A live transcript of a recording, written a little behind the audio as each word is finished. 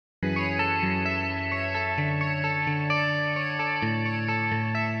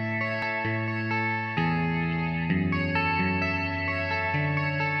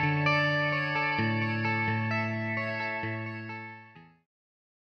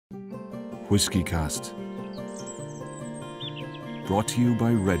WhiskyCast. Brought to you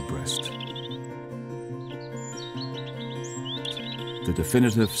by Redbreast. The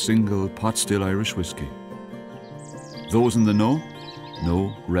definitive single pot still Irish whiskey. Those in the know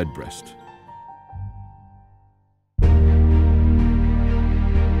Redbreast.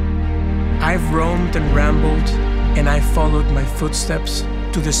 I've roamed and rambled, and I followed my footsteps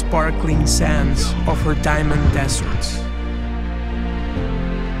to the sparkling sands of her diamond deserts.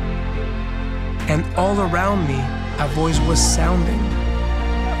 And all around me, a voice was sounding.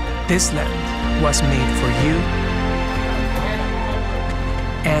 This land was made for you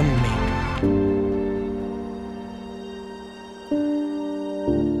and me.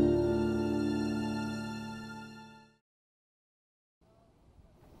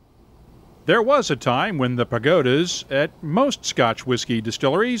 There was a time when the pagodas at most Scotch whisky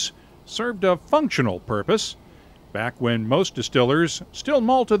distilleries served a functional purpose, back when most distillers still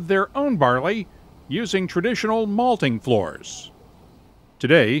malted their own barley using traditional malting floors.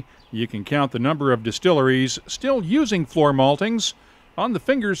 Today, you can count the number of distilleries still using floor maltings on the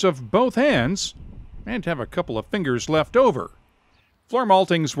fingers of both hands and have a couple of fingers left over. Floor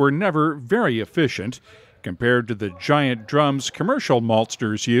maltings were never very efficient compared to the giant drums commercial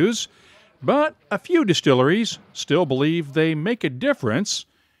maltsters use, but a few distilleries still believe they make a difference,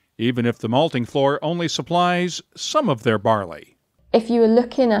 even if the malting floor only supplies some of their barley. If you were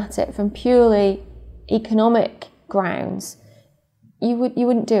looking at it from purely economic grounds, you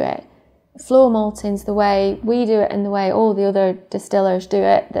wouldn't do it. Floor maltings, the way we do it and the way all the other distillers do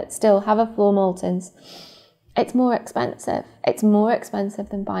it that still have a floor maltings, it's more expensive. It's more expensive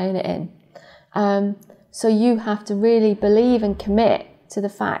than buying it in. So you have to really believe and commit to the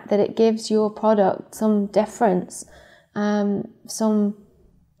fact that it gives your product some difference, some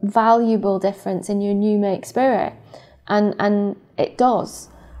valuable difference in your new make spirit, and it does.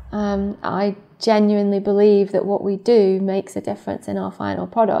 I genuinely believe that what we do makes a difference in our final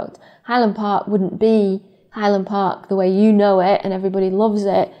product. Highland Park wouldn't be Highland Park the way you know it and everybody loves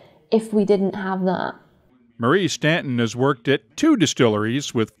it if we didn't have that. Marie Stanton has worked at 2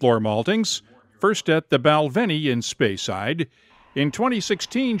 distilleries with floor maltings, first at the Balvenie in Speyside. In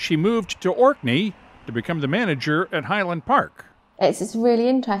 2016, she moved to Orkney to become the manager at Highland Park. It's really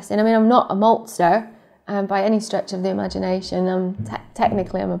interesting. I mean, I'm not a maltster by any stretch of the imagination.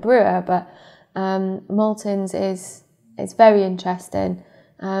 Technically, I'm a brewer, but maltings is very interesting.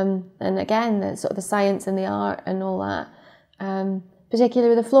 And again, the sort of the science and the art and all that.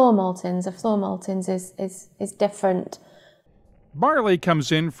 Particularly with the floor maltings. The floor maltings is different. Barley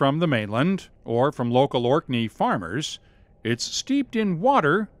comes in from the mainland or from local Orkney farmers. It's steeped in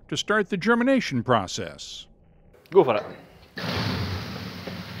water to start the germination process. Go for it.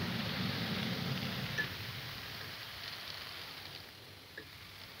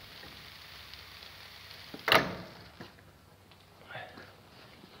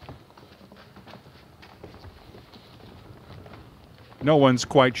 No one's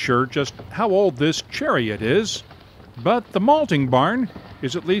quite sure just how old this chariot is, but the malting barn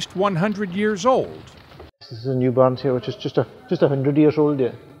is at least 100 years old. This is a new barn here, which is just 100 years old.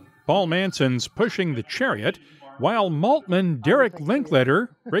 Yeah. Paul Manson's pushing the chariot, while maltman Derek Linkletter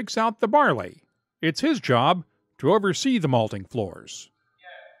breaks out the barley. It's his job to oversee the malting floors.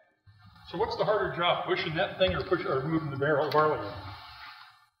 So what's the harder job, pushing that thing or moving the barley?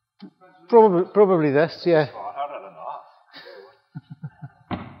 Probably this, yeah.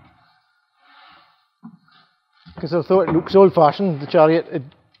 Because I thought it looks old-fashioned, the chariot.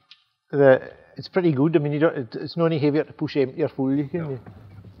 It's pretty good. I mean, it's not any heavier to push empty or full.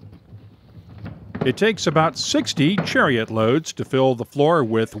 It takes about 60 chariot loads to fill the floor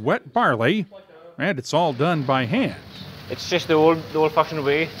with wet barley, and it's all done by hand. It's just the old-fashioned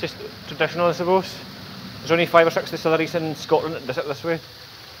way, just traditional, I suppose. There's only 5 or 6 distilleries in Scotland that does it this way.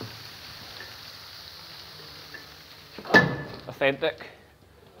 Authentic.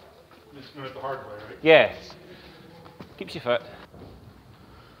 Just do it the hard way, right? Yeah. Keeps you fit.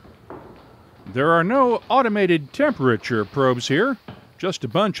 There are no automated temperature probes here, just a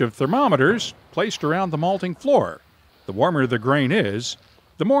bunch of thermometers placed around the malting floor. The warmer the grain is,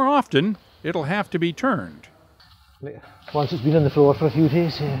 the more often it'll have to be turned. Once it's been on the floor for a few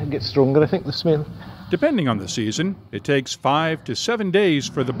days, it gets stronger, I think, the smell. Depending on the season, it takes 5 to 7 days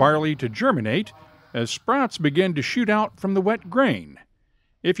for the barley to germinate as sprouts begin to shoot out from the wet grain.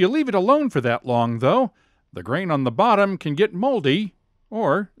 If you leave it alone for that long, though, the grain on the bottom can get moldy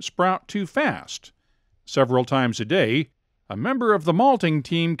or sprout too fast. Several times a day, a member of the malting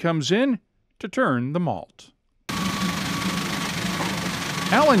team comes in to turn the malt.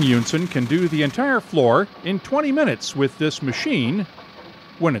 Alan Unson can do the entire floor in 20 minutes with this machine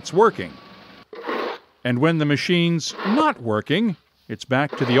when it's working. And when the machine's not working, it's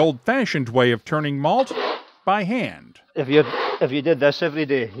back to the old-fashioned way of turning malt by hand. If you did this every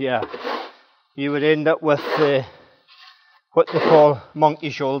day, yeah, you would end up with what they call monkey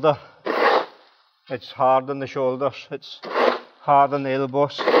shoulder. It's hard on the shoulders, it's hard on the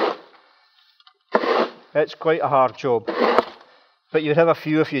elbows. It's quite a hard job. But you'd have a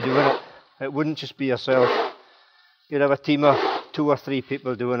few if you're doing it. It wouldn't just be yourself. You'd have a team of 2 or 3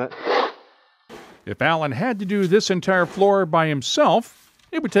 people doing it. If Alan had to do this entire floor by himself,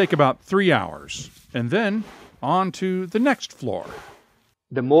 it would take about 3 hours. And then on to the next floor.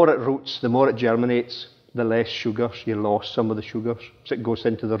 The more it roots, the more it germinates, the less sugars. You lost some of the sugars, so it goes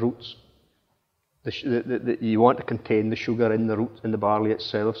into the roots. You want to contain the sugar in the root, in the barley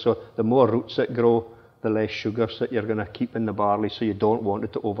itself. So the more roots that grow, the less sugars that you're going to keep in the barley, so you don't want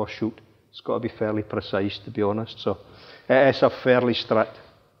it to overshoot. It's got to be fairly precise, to be honest. So it's a fairly strict.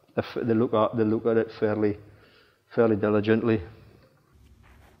 They look at it fairly diligently.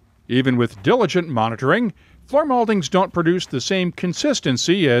 Even with diligent monitoring, floor maltings don't produce the same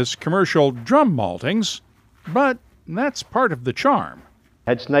consistency as commercial drum maltings, but that's part of the charm.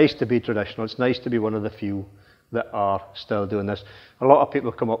 It's nice to be traditional. It's nice to be one of the few that are still doing this. A lot of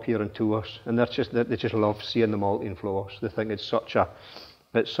people come up here on tours, and they just love seeing the malting floors. They think it's such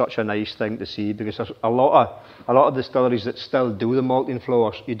a nice thing to see, because there's a lot of distilleries that still do the malting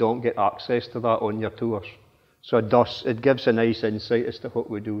floors. You don't get access to that on your tours, so it gives a nice insight as to what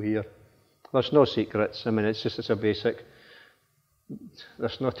we do here. There's no secrets. I mean, it's a basic.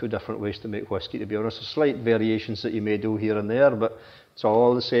 There's not 2 different ways to make whiskey, to be honest. There's slight variations that you may do here and there, but it's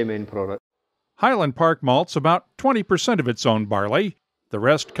all the same end product. Highland Park malts about 20% of its own barley. The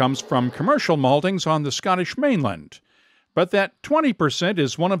rest comes from commercial maltings on the Scottish mainland. But that 20%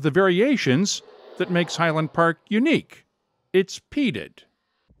 is one of the variations that makes Highland Park unique. It's peated.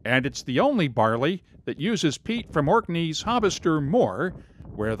 And it's the only barley that uses peat from Orkney's Hobbister Moor,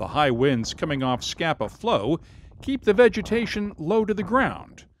 where the high winds coming off Scapa Flow keep the vegetation low to the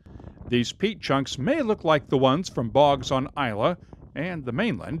ground. These peat chunks may look like the ones from bogs on Islay and the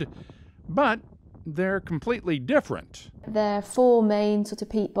mainland, but they're completely different. There are 4 main sort of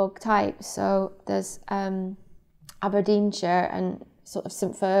peat bog types. So there's Aberdeenshire and sort of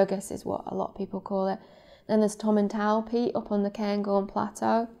St Fergus is what a lot of people call it. Then there's Tom and Towel peat up on the Cairngorm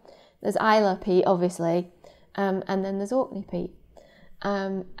Plateau. There's Islay peat, obviously, and then there's Orkney peat.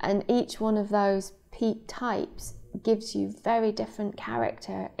 And each one of those peat types gives you very different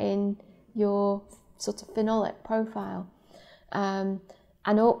character in your sort of phenolic profile.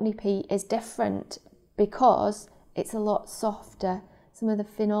 And Orkney peat is different because it's a lot softer. Some of the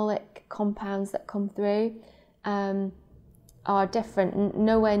phenolic compounds that come through are different,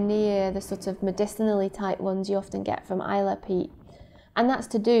 nowhere near the sort of medicinally type ones you often get from Islay peat. And that's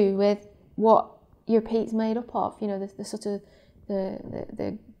to do with what your peat's made up of, you know, the sort of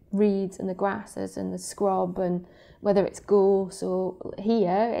the reeds and the grasses and the scrub, and whether it's gorse or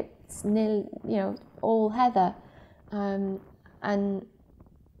here it's nearly, you know, all heather, and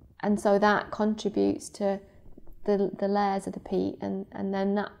so that contributes to the layers of the peat, and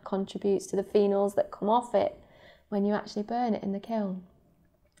then that contributes to the phenols that come off it when you actually burn it in the kiln.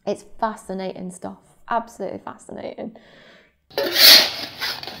 It's fascinating stuff, absolutely fascinating.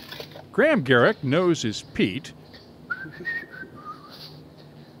 Graham Garrick knows his peat.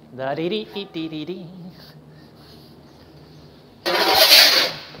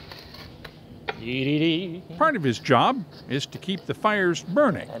 Part of his job is to keep the fires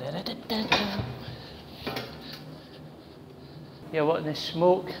burning. You want the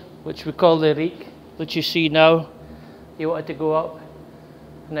smoke, which we call the reek, which you see now. You want it to go up,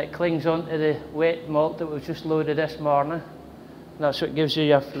 and it clings onto the wet malt that we've just loaded this morning. And that's what gives you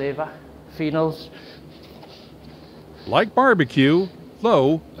your flavour, phenols. Like barbecue,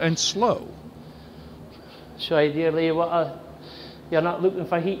 low and slow. So ideally, you're not looking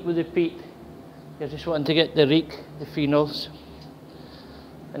for heat with the peat. You're just wanting to get the reek, the phenols.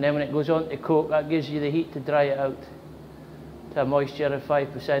 And then when it goes on to coke, that gives you the heat to dry it out to a moisture of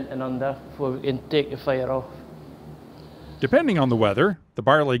 5% and under before we can take the fire off. Depending on the weather, the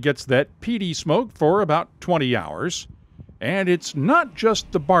barley gets that peaty smoke for about 20 hours. And it's not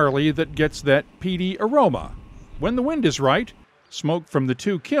just the barley that gets that peaty aroma. When the wind is right, smoke from the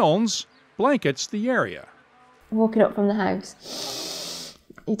 2 kilns blankets the area. Walking up from the house,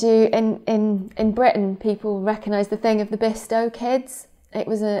 you do in Britain, people recognise the thing of the Bisto kids. It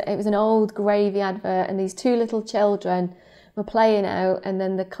was an old gravy advert, and these 2 little children were playing out, and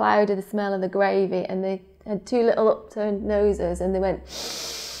then the cloud of the smell of the gravy, and they had 2 little upturned noses, and they went.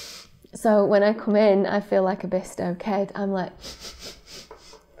 So when I come in, I feel like a Bisto kid. I'm like,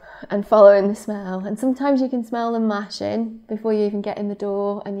 and following the smell. And sometimes you can smell them mashing before you even get in the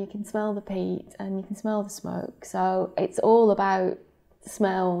door, and you can smell the peat and you can smell the smoke. So it's all about the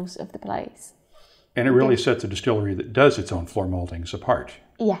smells of the place. And it really sets a distillery that does its own floor maltings apart.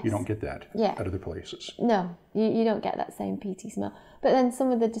 Yes. You don't get that at other places. No, you don't get that same peaty smell. But then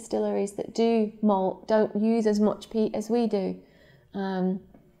some of the distilleries that do malt don't use as much peat as we do.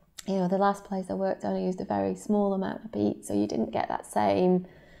 You know, the last place I worked only used a very small amount of peat, so you didn't get that same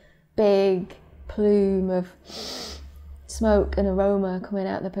big plume of smoke and aroma coming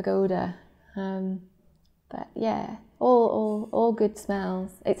out the pagoda. But yeah, all good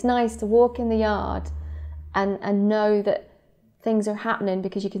smells. It's nice to walk in the yard and know that things are happening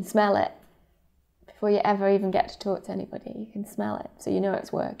because you can smell it before you ever even get to talk to anybody. You can smell it, so you know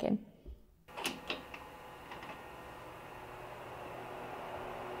it's working.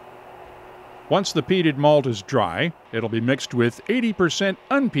 Once the peated malt is dry, it'll be mixed with 80%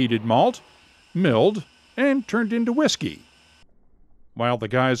 unpeated malt, milled, and turned into whiskey, while the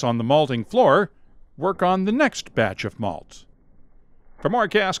guys on the malting floor work on the next batch of malt. For more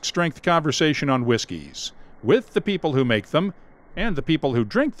cask-strength conversation on whiskies, with the people who make them and the people who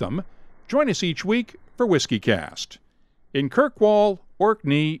drink them, join us each week for WhiskyCast. In Kirkwall,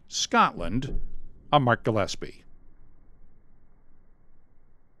 Orkney, Scotland, I'm Mark Gillespie.